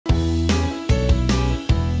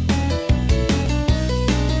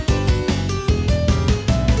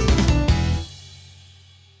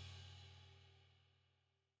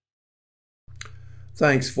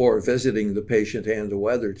Thanks for visiting the patient and the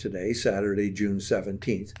weather today, Saturday, June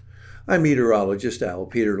 17th. I'm meteorologist Al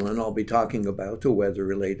Peterlin. I'll be talking about the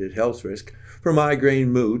weather-related health risk for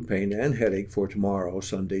migraine, mood, pain, and headache for tomorrow,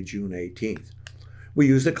 Sunday, June 18th. We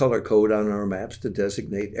use the color code on our maps to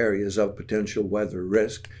designate areas of potential weather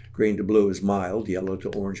risk. Green to blue is mild, yellow to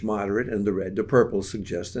orange moderate, and the red to purple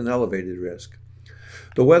suggests an elevated risk.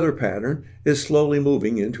 The weather pattern is slowly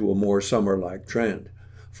moving into a more summer-like trend.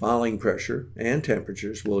 Falling pressure and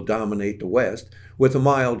temperatures will dominate the west, with a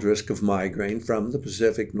mild risk of migraine from the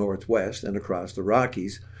Pacific Northwest and across the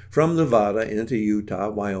Rockies, from Nevada into Utah,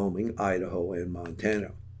 Wyoming, Idaho, and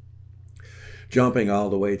Montana. Jumping all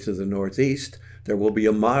the way to the northeast, there will be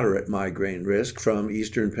a moderate migraine risk from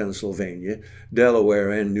eastern Pennsylvania,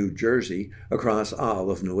 Delaware, and New Jersey across all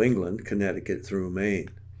of New England, Connecticut through Maine.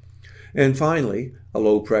 And finally, a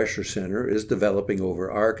low-pressure center is developing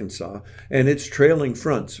over Arkansas, and its trailing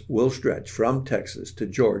fronts will stretch from Texas to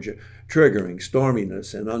Georgia, triggering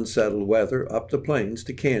storminess and unsettled weather up the plains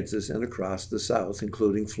to Kansas and across the South,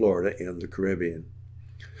 including Florida and the Caribbean.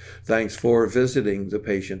 Thanks for visiting the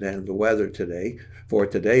patient and the weather today. For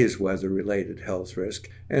today's weather-related health risk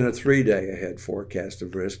and a 3-day ahead forecast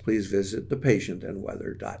of risk, please visit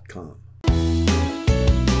thepatientandweather.com.